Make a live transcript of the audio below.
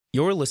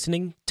You're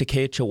listening to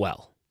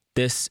KHOL.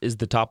 This is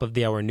the top of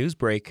the hour news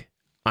break.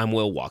 I'm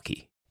Will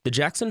Walkie. The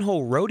Jackson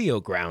Hole Rodeo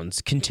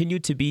grounds continue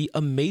to be a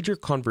major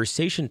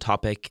conversation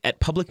topic at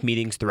public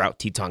meetings throughout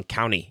Teton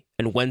County,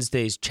 and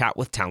Wednesday's Chat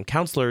with Town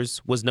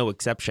Councilors was no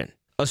exception.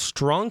 A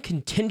strong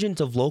contingent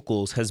of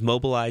locals has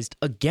mobilized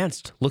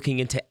against looking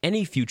into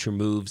any future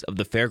moves of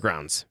the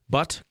fairgrounds.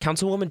 But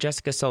Councilwoman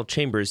Jessica Sell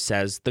Chambers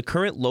says the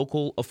current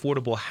local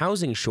affordable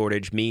housing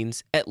shortage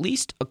means at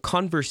least a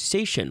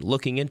conversation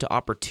looking into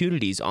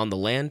opportunities on the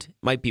land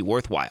might be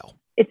worthwhile.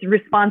 It's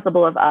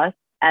responsible of us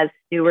as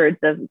stewards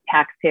of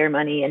taxpayer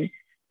money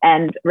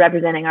and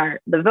representing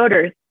the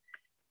voters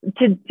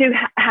to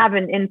have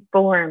an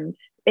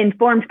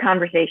informed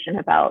conversation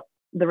about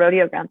the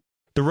rodeo grounds.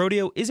 The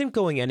rodeo isn't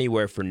going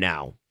anywhere for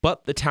now,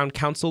 but the town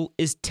council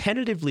is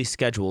tentatively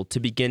scheduled to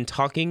begin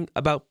talking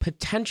about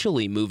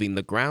potentially moving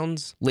the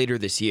grounds later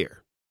this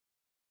year.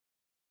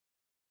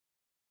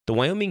 The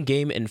Wyoming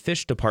Game and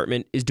Fish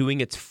Department is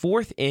doing its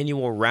 4th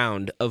annual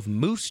round of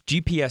moose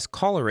GPS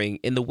collaring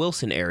in the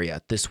Wilson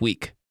area this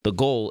week. The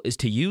goal is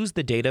to use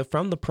the data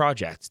from the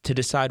project to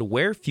decide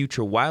where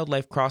future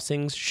wildlife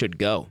crossings should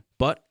go.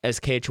 But as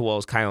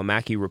KHOL's Kyle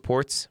Mackey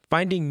reports,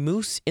 finding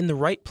moose in the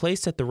right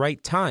place at the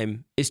right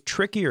time is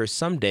trickier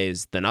some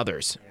days than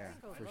others. Yeah,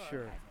 for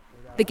sure.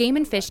 The Game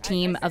and Fish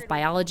team of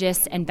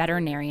biologists and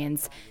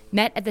veterinarians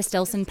met at the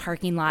Stilson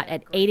parking lot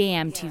at 8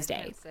 a.m.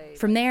 Tuesday.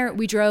 From there,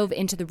 we drove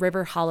into the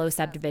River Hollow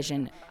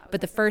subdivision,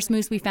 but the first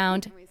moose we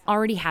found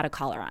already had a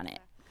collar on it.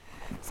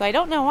 So I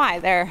don't know why.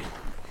 They're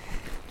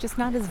just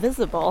not as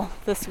visible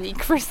this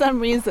week for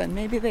some reason.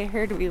 Maybe they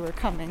heard we were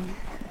coming.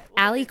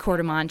 Allie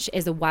Quartermanch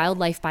is a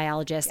wildlife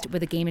biologist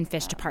with the Game and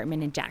Fish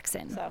Department in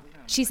Jackson.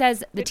 She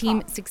says the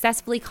team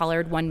successfully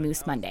collared one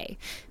moose Monday,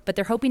 but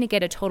they're hoping to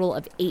get a total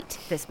of 8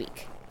 this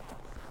week.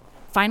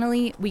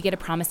 Finally, we get a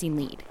promising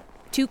lead.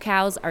 2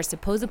 cows are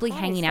supposedly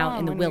hanging out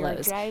in the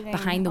willows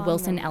behind the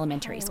Wilson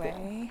Elementary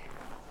School.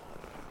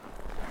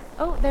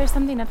 Oh, there's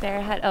something up there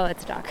ahead. Oh,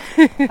 it's a dog.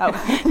 Oh,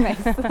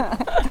 nice.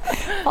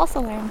 False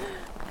alarm.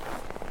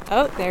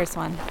 Oh, there's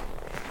one.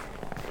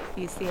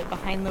 You see it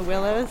behind the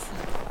willows?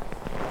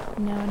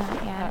 No,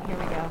 not yet. Oh, here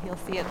we go. You'll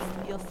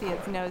see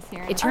its nose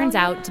here. It turns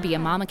out to be a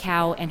mama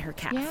cow and her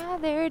calf. Yeah,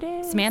 there it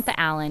is. Samantha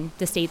Allen,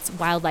 the state's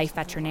wildlife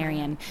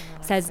veterinarian,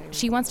 says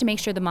she wants to make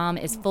sure the mom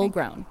is full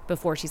grown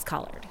before she's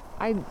collared.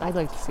 I'd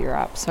like to see her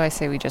up, so I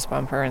say we just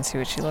bump her and see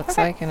what she looks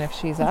like, and if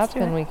she's up,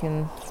 then we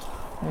can.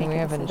 We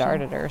haven't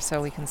darted her,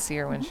 so we can see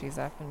her when she's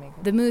up and make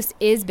her. The moose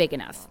is big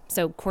enough,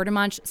 so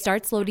Quartermanch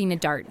starts loading a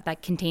dart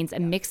that contains a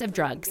mix of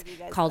drugs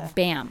called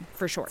BAM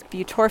for short.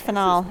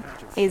 Butorphanol,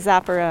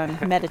 azaparone,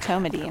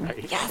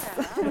 medetomidine. Yes!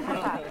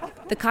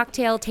 The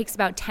cocktail takes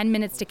about 10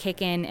 minutes to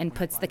kick in and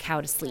puts the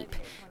cow to sleep,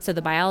 so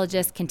the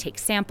biologist can take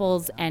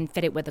samples and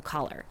fit it with a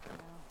collar.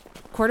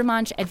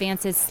 Quartermanch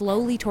advances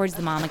slowly towards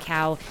the mama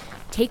cow,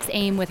 takes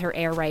aim with her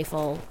air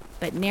rifle,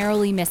 but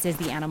narrowly misses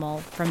the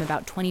animal from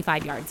about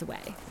 25 yards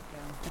away.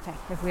 Okay.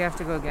 If we have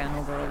to go again,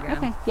 we'll go again.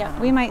 Okay, yeah.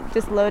 We might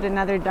just load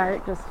another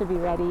dart just to be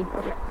ready,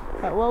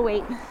 but we'll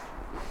wait.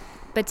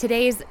 But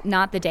today's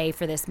not the day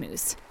for this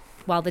moose.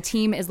 While the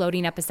team is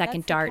loading up a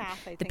second dart,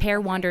 the pair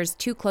wanders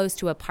too close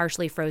to a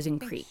partially frozen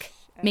creek,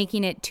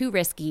 making it too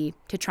risky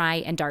to try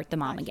and dart the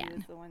mom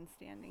again.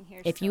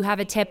 If you have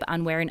a tip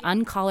on where an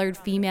uncollared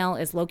female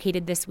is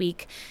located this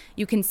week,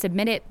 you can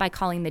submit it by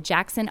calling the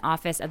Jackson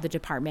office of the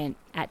department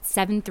at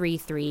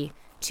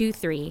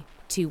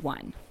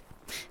 733-2321.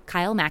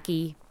 Kyle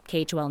Mackey,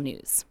 KHOL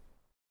News.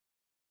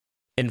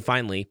 And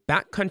finally,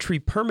 backcountry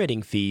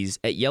permitting fees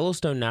at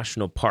Yellowstone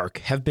National Park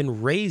have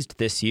been raised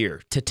this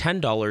year to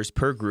 $10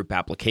 per group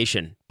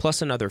application,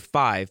 plus another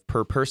 $5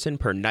 per person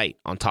per night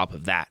on top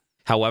of that.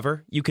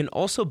 However, you can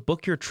also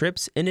book your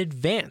trips in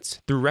advance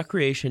through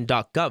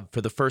recreation.gov for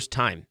the first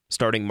time,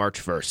 starting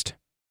March 1st.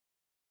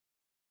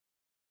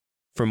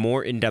 For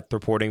more in-depth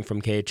reporting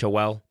from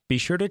KHOL, be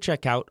sure to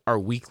check out our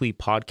weekly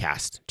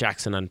podcast,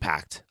 Jackson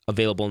Unpacked,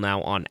 available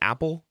now on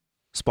Apple,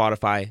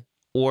 Spotify,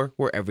 or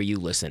wherever you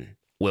listen.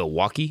 Will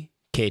Walkie,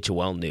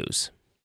 KHOL News.